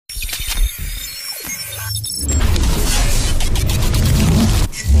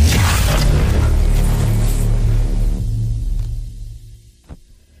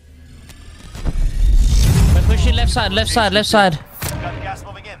side, left side, left side. Got gas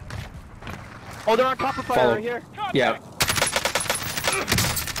moving in. Oh, they're on top of fire right here. Yeah.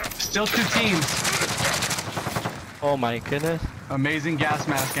 Still 2 teams. Oh my goodness. Amazing gas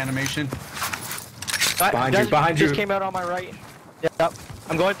mask animation. Behind you, behind just you. came out on my right. Yep.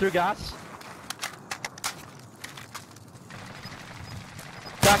 I'm going through gas.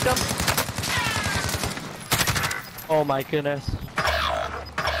 Backed him. Oh my goodness.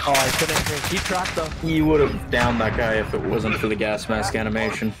 Oh, I couldn't hear. He tracked them. You would have downed that guy if it wasn't for the gas mask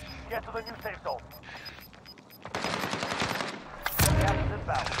animation. Get to the new safe zone. Gas is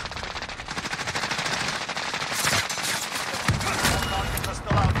inbound. Targets are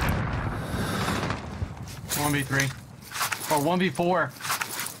still out there. 1v3. Or 1v4.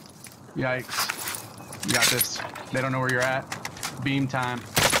 Yikes. You got this. They don't know where you're at. Beam time.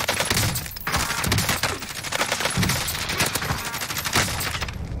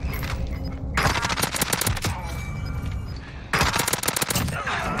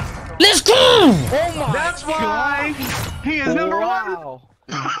 Let's go! Oh my That's why he is number wow.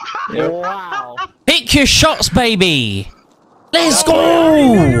 Yep. Wow. Pick your shots, baby. Let's You're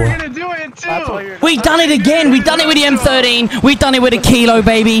go! gonna do it too. We done it again. We done it with the M13. We done it with a kilo,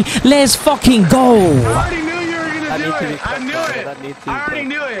 baby. Let's fucking I go. already knew you were gonna do it. I knew it. I already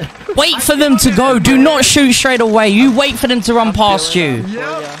knew it. Wait for them to go. Do not shoot straight away. You wait for them to run past you.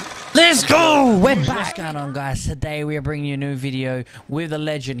 Yep. Let's go! We're back. What's going on, guys? Today we are bringing you a new video with the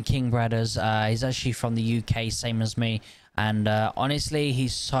legend KingBRADERZ. He's actually from the UK, same as me. And honestly,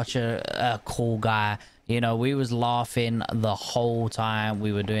 he's such a cool guy. You know, we was laughing the whole time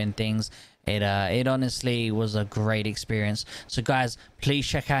we were doing things. It honestly was a great experience. So guys, please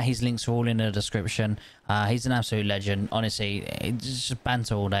check out his links are all in the description. He's an absolute legend. Honestly, it's just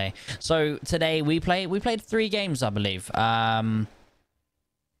banter all day. So today we played 3 games, I believe.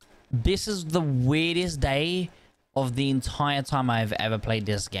 This is the weirdest day of the entire time I've ever played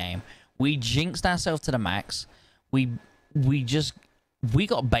this game. We jinxed ourselves to the max. We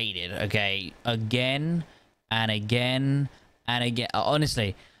got baited, okay, again and again and again.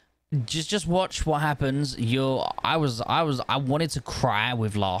 Honestly, just watch what happens. I wanted to cry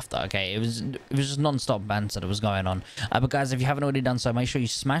with laughter. Okay, it was just non-stop banter that was going on. But guys, if you haven't already done so, make sure you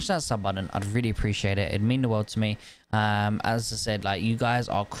smash that sub button. I'd really appreciate it. It'd mean the world to me. As I said, like, you guys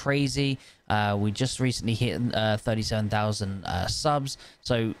are crazy. We just recently hit 37,000 subs.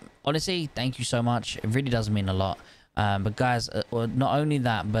 So honestly, thank you so much. It really does mean a lot. But guys, well, not only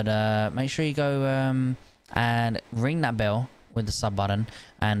that, but make sure you go and ring that bell with the sub button,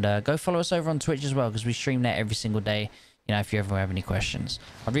 and go follow us over on Twitch as well, because we stream there every single day. You know, if you ever have any questions,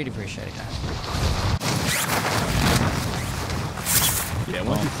 I really appreciate it, guys. Yeah,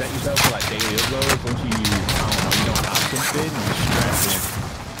 once you set yourself for like daily uploads, once you, I don't know, you don't have something, you stress it.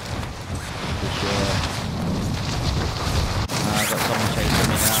 For sure. I've got someone chasing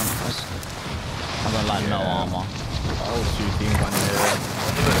me down. I've got like no armor. Oh, 2 teams on there.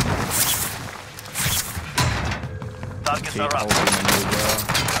 Targets are up.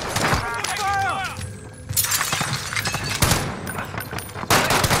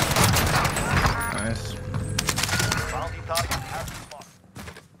 Nice. Bounty target has been spotted.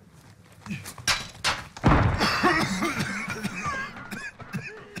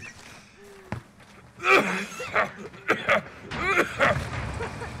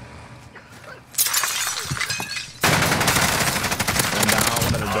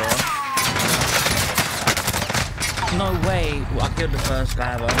 No way. Well, I killed the first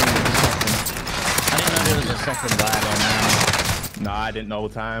guy, but I didn't know the second. I didn't know there was a second guy on there. No, I didn't know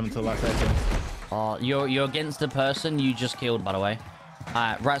time until that second. Oh, you're against the person you just killed, by the way.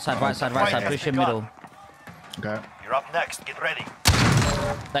 Alright, right side, right side, right side. Push in middle. Okay. You're up next. Get ready.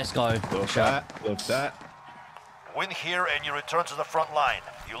 Let's go. Love that. Love that. Win here and you return to the front line.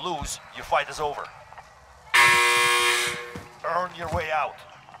 You lose, your fight is over. Earn your way out.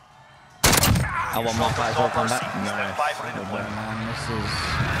 I want more fighters all come back. Stand by for redeployment. Man, this is...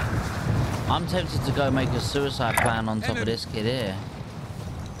 I'm tempted to go make a suicide plan on top of this kid here.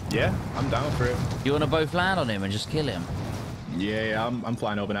 Yeah, I'm down for it. You want to both land on him and just kill him? Yeah, I'm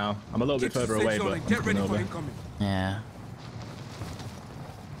flying over now. I'm a little bit further away, but I'm coming over. Yeah.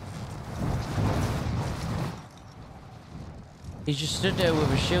 He just stood there with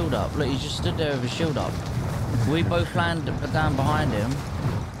a shield up. Look, he just stood there with a shield up. We both land down behind him.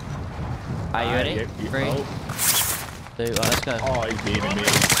 Are you ready? 3, 2, let's go. Oh, he's beaming me.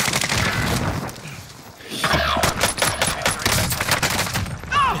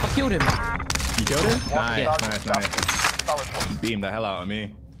 I killed him. You killed him? Nice, Yeah. nice. He beamed the hell out of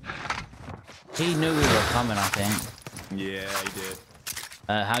me. He knew we were coming, I think. Yeah, he did.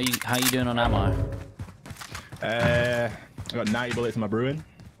 How you doing on ammo? I got 90 bullets in my Bruin.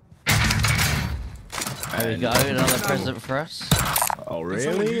 There we go, another present for us. Oh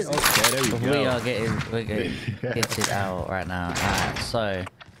really? Okay, there we go. We're getting it out right now. Alright, so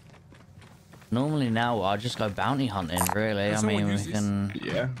normally now I'll just go bounty hunting, really. I mean, we can...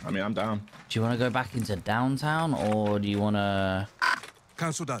 Yeah, I mean, I'm down. Do you want to go back into downtown, or do you want to...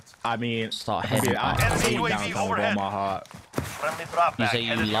 Cancel that. I mean, start heading I back? hate UAV downtown with all overhead. my heart. Friendly drop You back. say you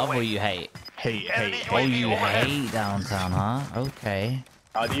headed your love way. or you hate? Hate. Oh, UAV you overhead. hate downtown, huh? Okay.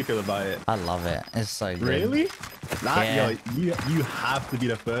 How do you feel about it? I love it. It's so good. Really? Yeah. Yo, you have to be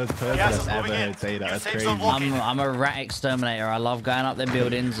the first person Gas that's is ever moving in. heard say that. New That's safe crazy. zone located. I'm a rat exterminator. I love going up their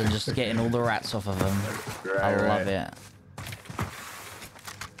buildings and just getting all the rats off of them. I love it.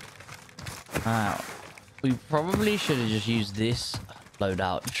 We probably should have just used this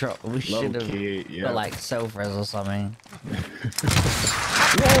loadout truck. We should Low-key, have yeah. got like self-res or something.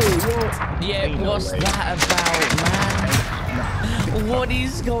 Whoa! Yeah, Ain't no what's way. that about, man? What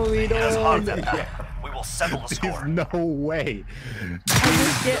is going It is hard on? to We will settle the There's score. no way. I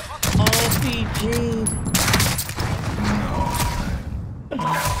just get RPG'd.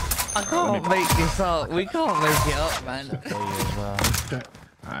 I can't make this up. We can't make it up, man.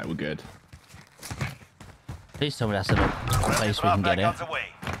 Alright, we're good. Please tell me that's a place we can Drop get back it. on the way.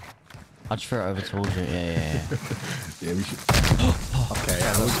 I'll just throw it over towards you. Yeah. Yeah, we should. Okay,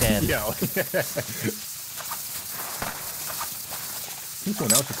 yeah, I'm scared. Yo. I think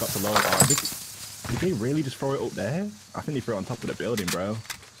someone else just got the low. Did they really just throw it up there? I think they threw it on top of the building, bro.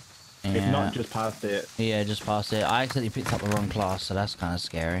 If Yeah. not, just past it. Yeah, just past it. I accidentally picked up the wrong class, so that's kind of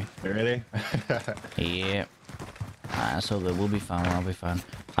scary. Really? Yeah. Alright, that's all good. We'll be fine. We'll be fine.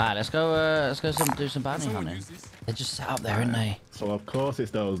 Alright, let's go do some bounty hunting. They're just sat up there, aren't they? So of course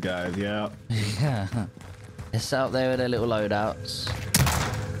it's those guys, yeah. Yeah. They're sat up there with their little loadouts.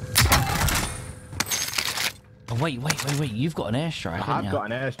 Oh, wait. You've got an airstrike, haven't I've you?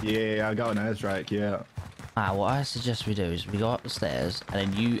 got an airstrike. Yeah, I got an airstrike. Yeah. What I suggest we do is we go up the stairs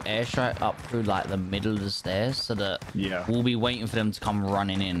and then you airstrike up through like the middle of the stairs so that Yeah. we'll be waiting for them to come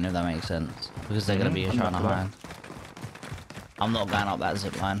running in, if that makes sense. Because they're going to be I'm trying to up for that. hide. I'm not going up that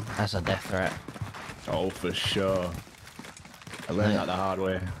zip line. That's a death threat. Oh, for sure. I learned that the hard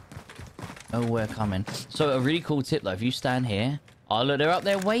way. Oh, we're coming. So a really cool tip though, if you stand here, oh look, they're up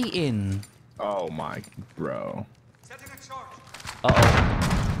there waiting. Oh my, bro. Uh-oh.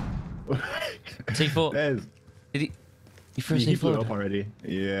 T4. There's. Did he threw a He flew C4? up already.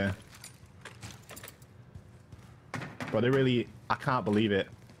 Yeah. Bro, they really. I can't believe it.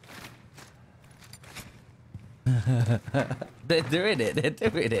 They're doing it.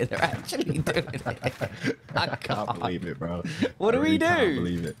 They're actually doing it. I Can't believe it, bro. What do I we really do? Can't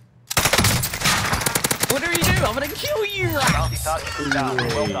believe it. What do we do? I'm gonna kill you, Bounty rats! target is down.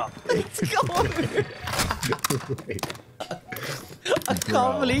 Well done. It's gone. Wait. I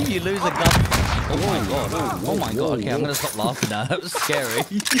can't believe you lose a gun. Oh my god. Oh my god. Okay, I'm gonna stop laughing now. That was scary.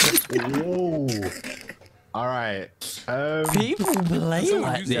 Whoa. All right. People play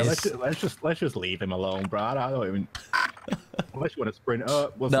like Yeah, this. let's just leave him alone, bro. I don't even. Unless you want to sprint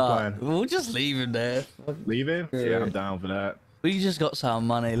up, what's the Nah, plan? we'll just leave him there. Leave him? Yeah, I'm down for that. We just got some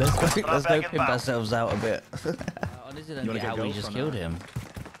money. Let's go pimp ourselves out a bit. I honestly don't You wanna get how get we ghost just or killed not? him.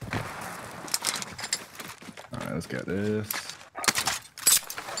 All right, let's get this.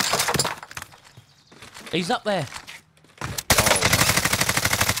 He's up there.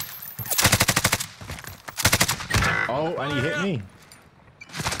 Oh, and he hit me.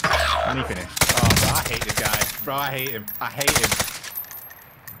 And he finished. Oh, bro, I hate this guy. Bro, I hate him. I hate him.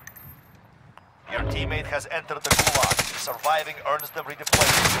 Your teammate has entered the gulag. Surviving earns them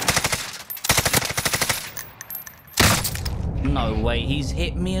redeployment. No way, he's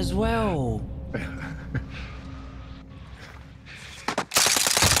hit me as well.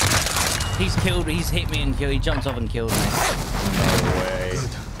 He's hit me and killed. He jumped off and killed me. No way.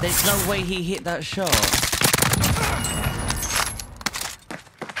 There's no way he hit that shot.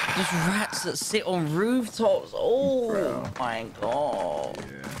 Just rats that sit on rooftops. Oh Bro. my god.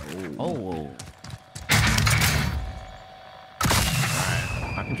 Yeah. Oh.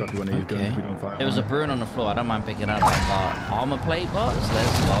 I can drop you one of these guns Okay. if we don't fight. There was a Bruin on the floor. I don't mind picking up that part. Armor plate bots.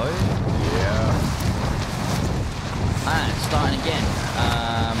 Let's go. Yeah. Alright, starting again.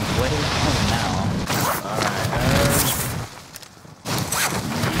 Where do we go now? Alright.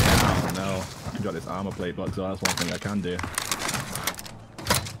 Yeah, I don't know. I can drop this armor plate box, so that's one thing I can do.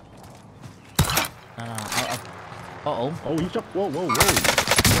 Uh-oh. Oh, he dropped. Whoa. Both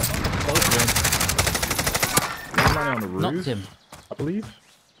of them. One's landing on the roof. Knocked him. I believe.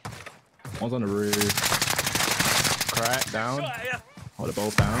 One's on the roof. Crack down. Oh, they're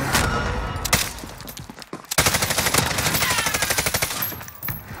both down.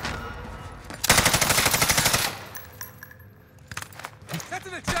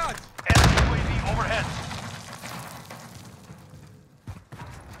 Enemy UAV overhead.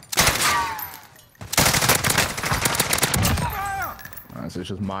 Alright, so it's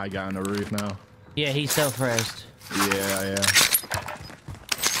just my guy on the roof now. Yeah, he's self-resed. Yeah.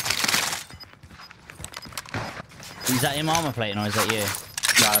 Is that him armor plating or is that you?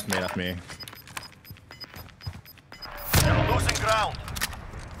 Nah, that's me. You're losing ground.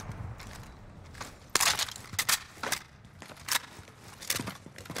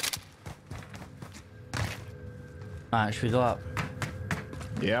 Alright, should we go up?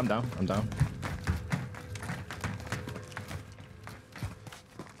 Yeah, I'm down.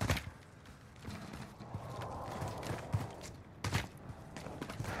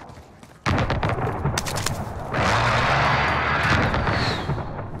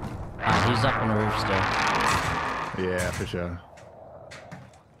 He's up on the roof still. Yeah, for sure.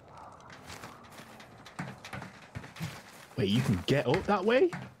 Wait, you can get up that way?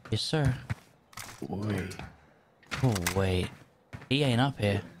 Yes, sir. Wait. Oh, wait. He ain't up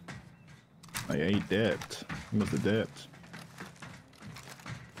here. Oh yeah, he dipped. He must have dipped.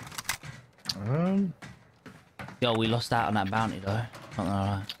 Yo, we lost out on that bounty though. Not gonna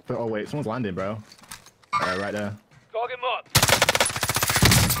lie. Oh wait, someone's landing, bro. Right there. Cog him up.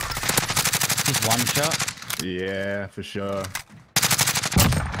 Just one shot. Yeah, for sure.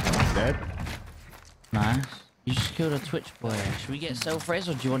 Dead. Nice. You just killed a Twitch boy. Should we get self-res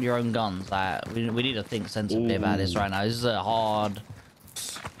or do you want your own guns? Like, we need to think sensibly about this right now. This is a hard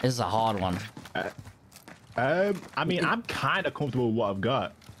one. I mean, I'm kind of comfortable with what I've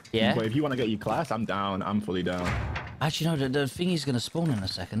got. Yeah. But if you want to get your class, I'm down. I'm fully down. Actually, no, the thingy's gonna spawn in a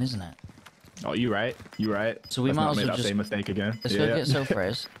second, isn't it? Oh, you're right. You're right. So we Let's might not as make well that just same mistake again. Let's go get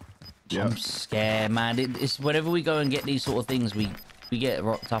self-res. Yeah. I'm scared, man. It's whenever we go and get these sort of things, we get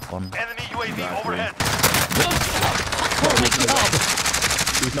rocked up on. Enemy UAV overhead. Oh, make it up.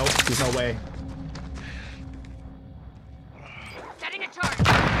 There's no way. Setting a charge.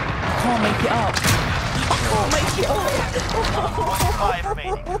 Can't make it up. Can't make it up. 25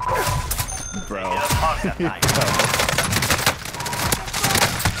 remaining. Bro. Get a hug that night.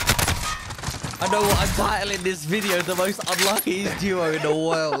 I know what I'm titling this video, the most unluckiest duo in the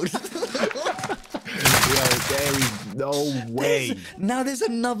world. Yo, there is no way. Now there's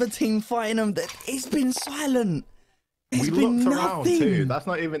another team fighting them. It's been silent. There's We been looked around nothing. too. That's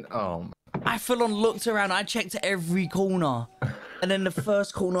not even. I full on looked around. I checked every corner, and then the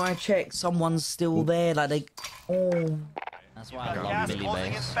first corner I checked, someone's still there. Like they. Oh. That's why I love Gas Billy closing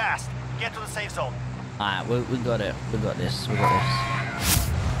in Base. fast. Get to the safe zone. Alright, we got it. We got this. We got this.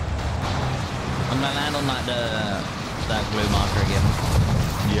 I'm gonna land on like that blue marker again.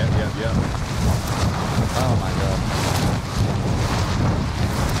 Yeah. Oh my god.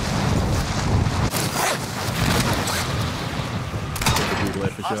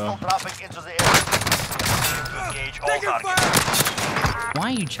 For sure. Hostile dropping into the area. Engage all targets. Why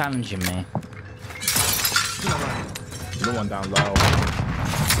are you challenging me? The one down low.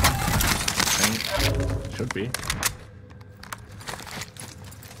 Should be.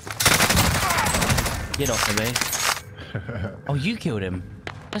 Get off of me. Oh, you killed him.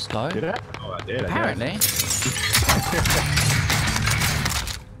 Let's go. Did I? Oh, I did. Apparently.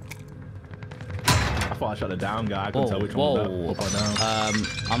 I thought I shot the down guy. I couldn't tell which one was up or down.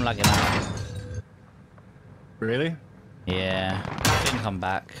 I'm lagging out. Really? Yeah. I think I'm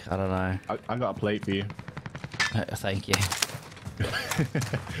back. I don't know. I got a plate for you. Thank you.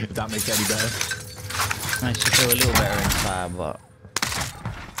 If that makes any better. Makes you feel a little better inside, but.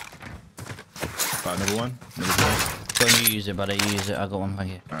 Got another one. Another one. Go and you use it, buddy. You use it. I got one.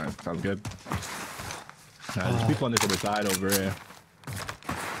 Thank you. Alright, sounds good. There's people on this other side over here.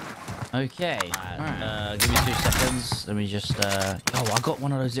 Okay. Alright. Give me 2 seconds. Let me just. Oh, I got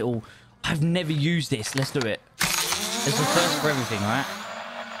one of those little. I've never used this. Let's do it. It's the first for everything, right?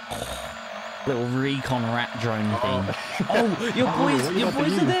 Little recon rat drone thing. Oh, your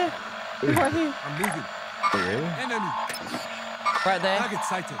boys are there. They're right here. I'm moving. Really? Enemy. Right there. Target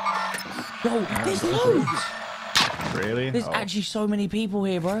sighted. Yo, there's loads. Really? There's actually so many people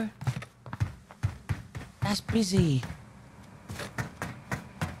here, bro. That's busy.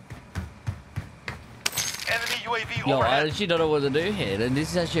 Enemy UAV Yo, I overhead. actually don't know what to do here. And this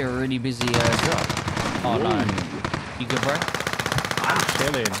is actually a really busy drop. Oh no. You good, bro? I'm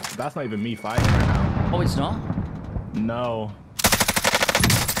chilling. That's not even me fighting right now. Oh, it's not? No.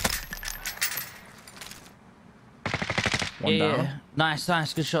 One down. Nice.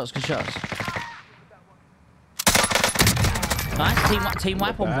 Good shots. Nice. Team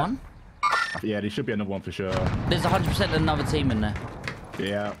wipe on one. Yeah, there should be another one for sure. There's 100% another team in there.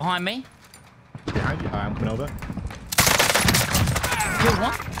 Yeah. Behind me. Behind you. I'm coming over. Kill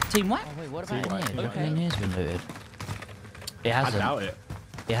one. Team what? Oh, wait, what about Team in here? white, Okay, in here's been looted. It hasn't. I doubt it.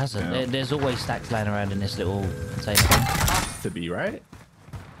 It hasn't. Yeah. There's always stacks lying around in this little container. To be right.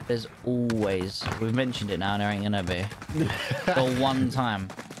 There's always. We've mentioned it now, and there ain't gonna be. For one time.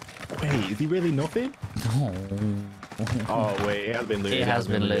 Wait, is he really nothing? No. Oh wait, it has been looted. It has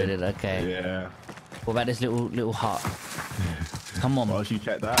been looted. Okay. Yeah. What about this little hut? Come on. Well, you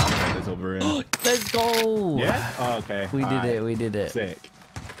check that. I'll check this over in. Let's go. Yeah. Oh, okay. We did it. We did it. Sick.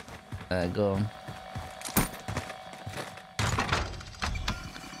 Go on.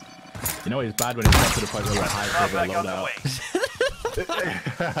 You know it's bad when it's got to the point where we're high Drop for a back on the loadout.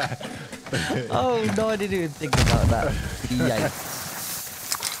 way. Oh no, I didn't even think about that. Yikes.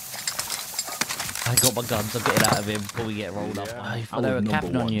 I got my guns. I'm getting out of here before we get rolled up. Yeah. I I thought they was were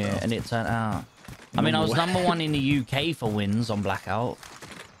capping number on one, you, though. and it turned out. I mean, I was number one in the UK for wins on Blackout.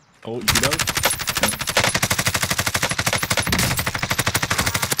 Oh, you know?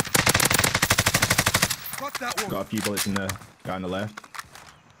 Got a few bullets in the guy on the left.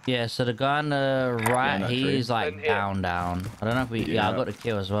 Yeah, so the guy on the right, that tree. he's like down. I don't know if we. Yeah, I Yeah. got a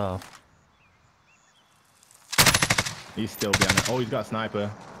kill as well. He's still behind it. Oh, he's got a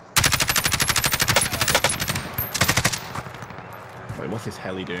sniper. Wait, what's this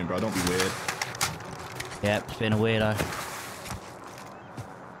heli doing, bro? Don't be weird. Yep, it's been a weirdo.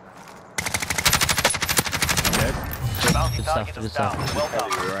 I'm dead. Bounty Good target stuff, is good down. stuff. Well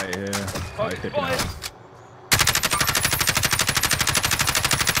done. Heli right here. Oh, he's tipping out.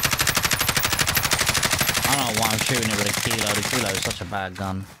 I don't know why I'm shooting it with a kilo. The kilo is such a bad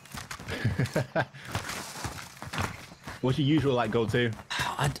gun. What's your usual like go-to?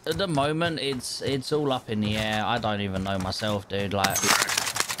 At the moment, it's all up in the air. I don't even know myself, dude. Like,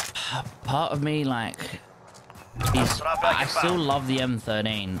 part of me, like, I still love the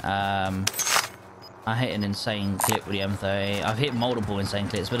M13. I hit an insane clip with the M13. I've hit multiple insane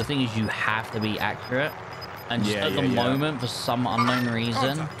clips, but the thing is, you have to be accurate. And just at the moment, for some unknown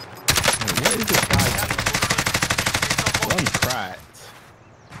reason, What is this guy? One cracked.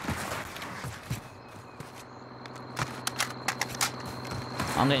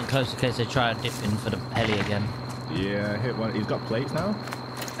 I'm getting close in case they try to dip in for the heli again. Yeah, hit one. He's got plates now.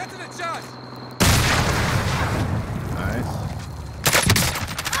 Nice.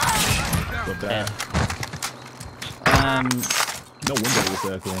 Good Yeah. there. No wonder it was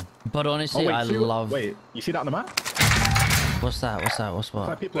circle. But honestly, I love. Wait, you see that on the map? What's that? What's that? What's Like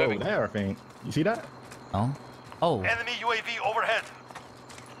what? people over there, I think. You see that? Oh. Oh. Enemy UAV overhead.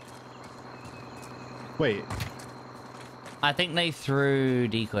 Wait, I think they threw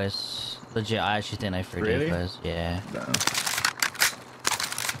decoys. Legit, I actually think they threw Really? decoys. Yeah. no.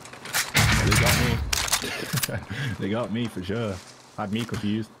 They got me. They got me for sure. Had me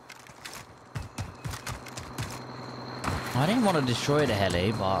confused. I didn't want to destroy the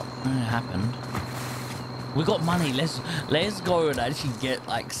heli, but it happened. We got money. Let's go and actually get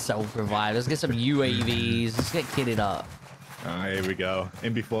like self-revive. Let's get some UAVs. Let's get kitted up. Alright, here we go.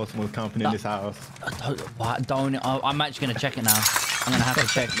 In before someone's camping in this house. I'm actually gonna check it now. I'm gonna have to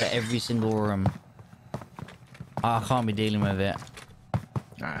check every single room. I can't be dealing with it.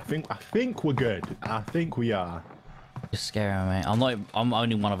 I think we're good. I think we are. It's scaring me. I'm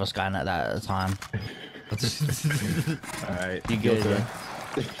only one of us going at that at a time. Alright. You good? Yeah?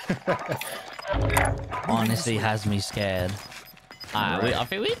 Honestly, has me scared. Alright, I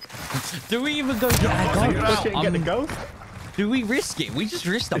think we. Do we even go get our Push it ghost? and get the ghost? Do we risk it? We just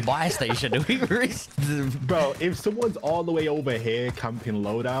risked a buy station. Do we risk? Bro, if someone's all the way over here camping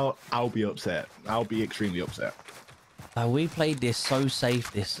loadout, I'll be upset. I'll be extremely upset. We played this so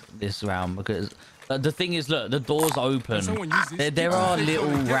safe this round because the thing is, look, the door's open. There are little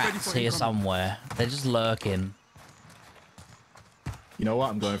rats here somewhere. They're just lurking. You know what?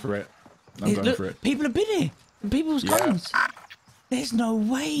 I'm going for it. I'm going Look, for it. people have been here. People's Yeah. guns. There's no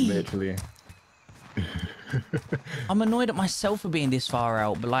way. Literally. I'm annoyed at myself for being this far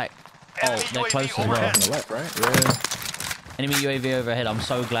out, but like, oh, they're close as well. On the left, right? Yeah. Enemy UAV overhead. I'm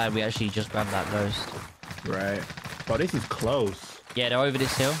so glad we actually just grabbed that ghost. Right. Oh, this is close. Yeah, they're over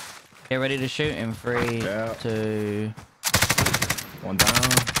this hill. Get ready to shoot in 3, Yeah. 2. One down.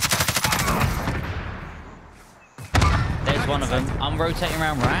 There's one of them. I'm rotating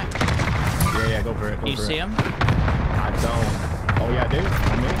around right. Yeah, go for it. Go You for see it. him? I don't. Oh, yeah, I do.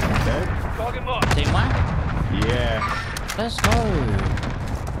 I'm dead. Team one? Yeah. Let's go.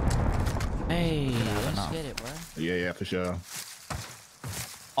 Hey, let's get it, bro. Yeah, for sure.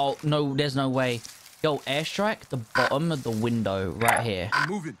 Oh, no, there's no way. Yo, airstrike the bottom of the window right here. I'm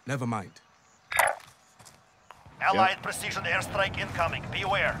moving. Never mind. Allied precision airstrike incoming.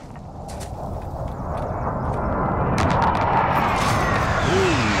 Beware.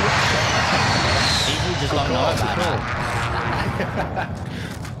 just don't know about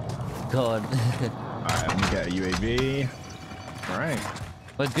that. God. Alright, let me get a UAV. Alright.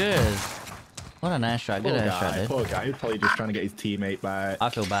 We're good. What an airstrike. Good airstrike, dude. Poor guy. He's probably just trying to get his teammate back. I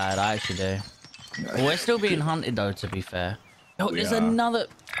feel bad. I actually do. Well, we're still being hunted though, to be fair. Oh, there's another.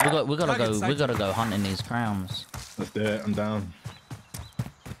 We gotta go hunting these crowns. Let's do it. I'm down.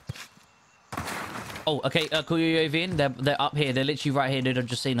 Oh, okay. Call your UAV in. They're up here. They're literally right here, dude. I've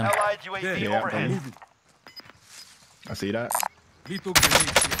just seen them. Allied UAV overhead. I see that. Lethal grenade.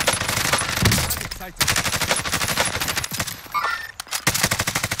 Excited.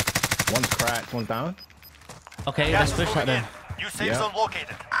 One's cracked. One's down. Okay, Gas let's push that then. New safe zone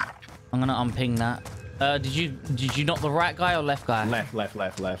located. I'm gonna unping that. Did you knock the right guy or left guy? Left.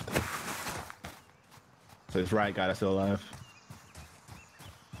 So it's right guy that's still alive.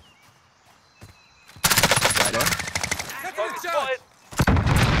 Right there.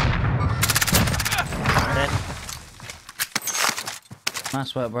 Dead.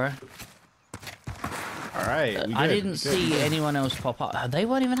 Nice work, bro. All right. I didn't see anyone else pop up. They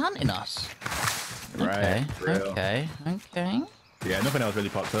weren't even hunting us. Right. Okay. Yeah, nothing else really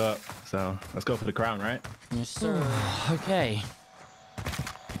popped up. So let's go for the crown, right? Yes, sir. Okay.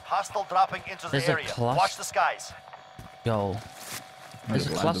 Hostile dropping into the There's a area. cluster. Watch the skies. Yo. There's a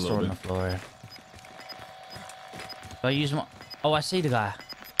just landed a cluster little on the bit. floor. Do I use my... Oh, I see the guy.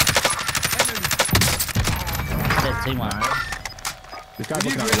 Dead team one. This guy's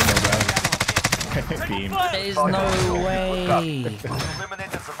looking at the window, bro. Beam. There's no way.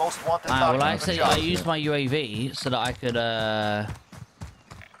 Eliminated the most wanted Well, target like I on the said, job. I used my UAV so that I could,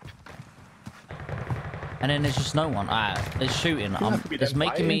 and then there's just no one. Alright, it's shooting. have to be It's them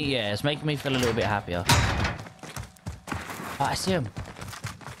making me, fighting. yeah, it's making me feel a little bit happier. I see him.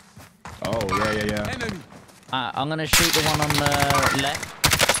 Oh, yeah. Enemy. I'm gonna shoot the one on the left.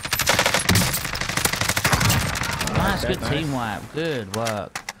 Nice, good team wipe. Good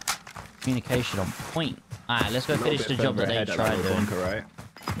work. Communication on point. Alright, let's go finish the job that they tried doing. Bunker, right?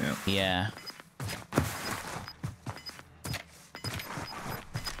 Yeah. Yeah.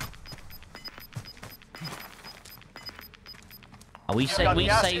 We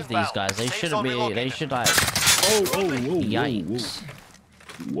saved these guys. They shouldn't be. They should like. Oh, Yikes.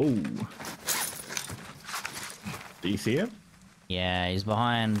 Whoa. Do you see him? Yeah, he's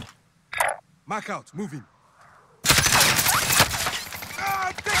behind. Mark out. Moving.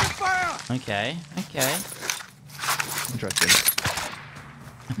 Ah, taking fire. Okay. Interesting.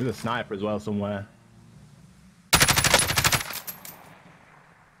 There's a sniper as well somewhere.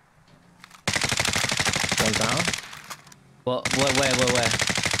 One's down. Well,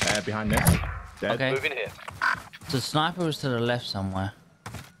 where? Behind this. Dead. Okay. Moving here. So the sniper was to the left somewhere.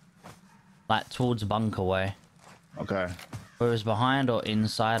 Like towards bunker way. Okay. Whether it was behind or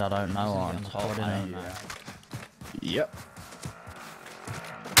inside, I don't know. Or on top, I don't know. Yep.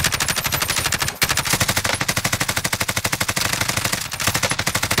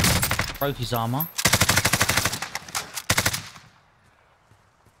 Broke his armor.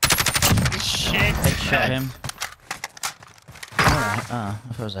 Shit. Headshot him. Alright, I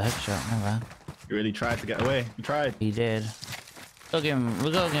thought it was a headshot, my bad. You really tried to get away. You tried. He did. We gotta give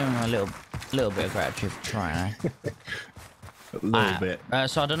him a little bit of gratitude for trying, eh? A little bit.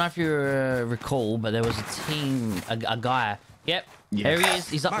 So I don't know if you recall, but there was a team, a guy. Yep. Yes. There he is.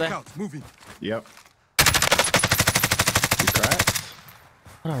 He's up Mark there. out. Moving. Yep. You cracked?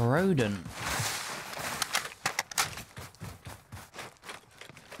 What a rodent.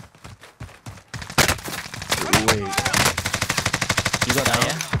 Wait. You got that,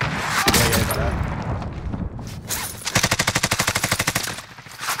 yeah? Yeah, got that.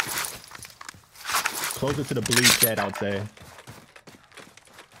 Closer to the blue shed, I would say.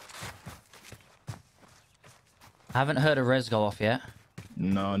 I haven't heard a res go off yet.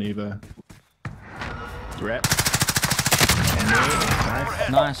 No, neither. Rep.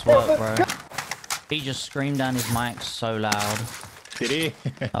 Nice work, bro. He just screamed down his mic so loud. Did he?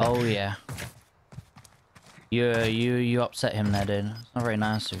 Oh yeah. You upset him there, dude. It's not very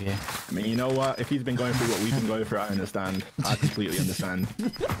nice of you. I mean, you know what? If he's been going through what we've been going through, I understand. I completely understand.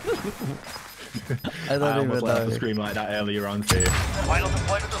 I don't almost let out a scream like that earlier on too. Final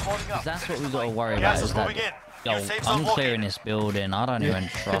deployment is loading up. That's what we gotta worry about. Gas Is is that moving in. yo, New safe zone I'm clearing located. this building. I don't even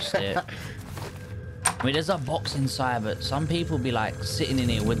trust it. I mean, there's a box inside, but some people be like sitting in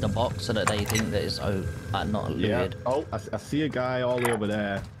here with the box so that they think that it's like not Yeah. looted. Oh, I see a guy all the way over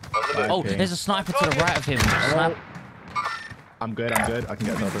there. Oh, Okay. there's a sniper to the right of him. Snap. I'm good. I can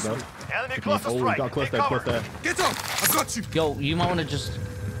get another though. Enemy cluster Oh, we strike. got Take cluster, cover. cluster. Get up. I've got you. Yo, you might want to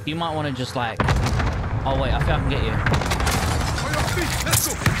just like. Oh wait, I think I can get you. On your feet. Let's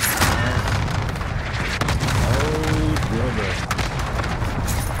go. over.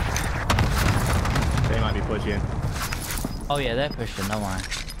 They might be pushing. Oh yeah, they're pushing. Don't worry.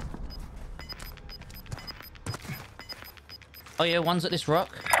 Oh yeah, one's at this rock.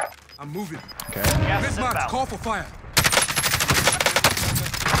 I'm moving. Okay. Gas is Mismatch, inbound. call for fire.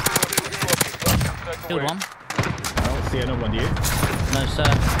 Killed one. I don't see another one, do you? No sir.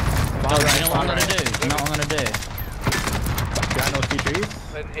 Well, you know what I'm gonna do? You know what I'm gonna do? Got no 2 trees?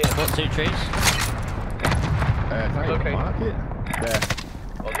 What 2 trees? Can I even mark it? There.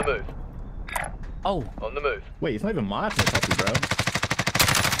 On the move. Oh. On the move. Wait, it's not even marking it properly, bro.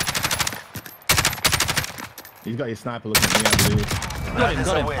 He's got your sniper looking at me, I believe. Got him,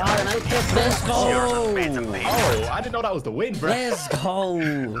 got him. Let's go! Oh, I didn't know that was the win, bro. Let's go! I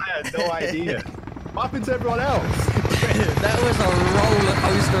had no idea. What happened to everyone else? That was a roller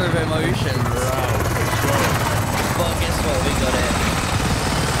coaster of emotions. But guess what? We got it.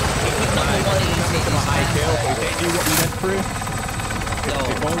 Number 1 easy. From a high kill, but they knew what we went through.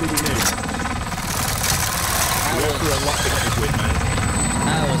 If only we knew. We went through a lot to get this win, man.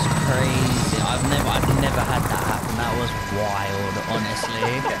 That was crazy. I've never had that happen. That was wild, honestly.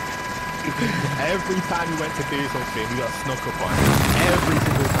 Every time we went to do something, we got snuck up on. Every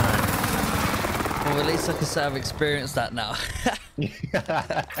single time. Well, at least I can say I've experienced that now. We got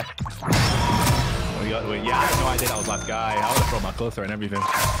the win. Yeah, I had no idea that was that guy. I would have thrown my cluster and everything.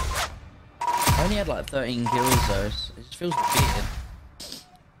 I only had like 13 kills though. It just feels weird.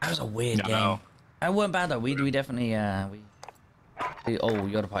 That was a weird game. No. That weren't bad though. We definitely oh,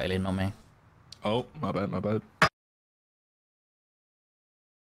 you got a party leading on me. Oh, my bad, my bad.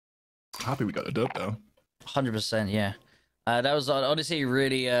 Happy we got a dub though. 100%, yeah. That was honestly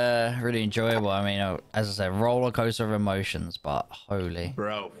really enjoyable. I mean, as I said, roller coaster of emotions, but holy.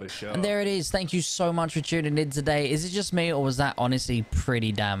 Bro, for sure. And there it is. Thank you so much for tuning in today. Is it just me, or was that honestly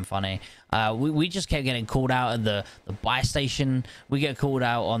pretty damn funny? We just kept getting called out at the buy station. We get called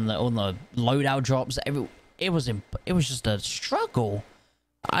out on the loadout drops. It was just a struggle.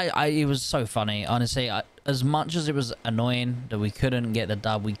 It was so funny, honestly. As much as it was annoying that we couldn't get the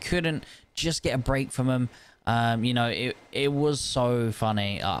dub, we couldn't just get a break from them. You know, it was so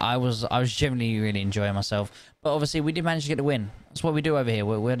funny. I was genuinely really enjoying myself. But obviously, we did manage to get the win. That's what we do over here.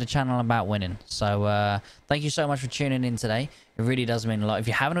 We're the channel about winning. So thank you so much for tuning in today. It really does mean a lot. If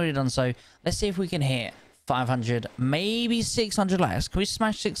you haven't already done so, let's see if we can hit 500, maybe 600 likes. Can we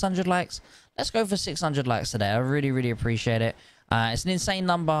smash 600 likes? Let's go for 600 likes today. I really appreciate it. It's an insane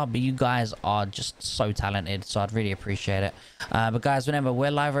number, but you guys are just so talented, so I'd really appreciate it. But guys, remember,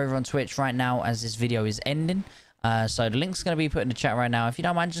 we're live over on Twitch right now as this video is ending. So the link's going to be put in the chat right now. If you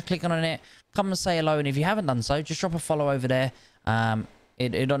don't mind, just click on it, come and say hello. And if you haven't done so, just drop a follow over there.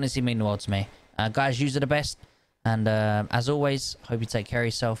 It honestly means the world to me. Guys, you are the best. And as always, hope you take care of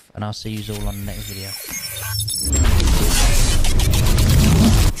yourself. And I'll see you all on the next video.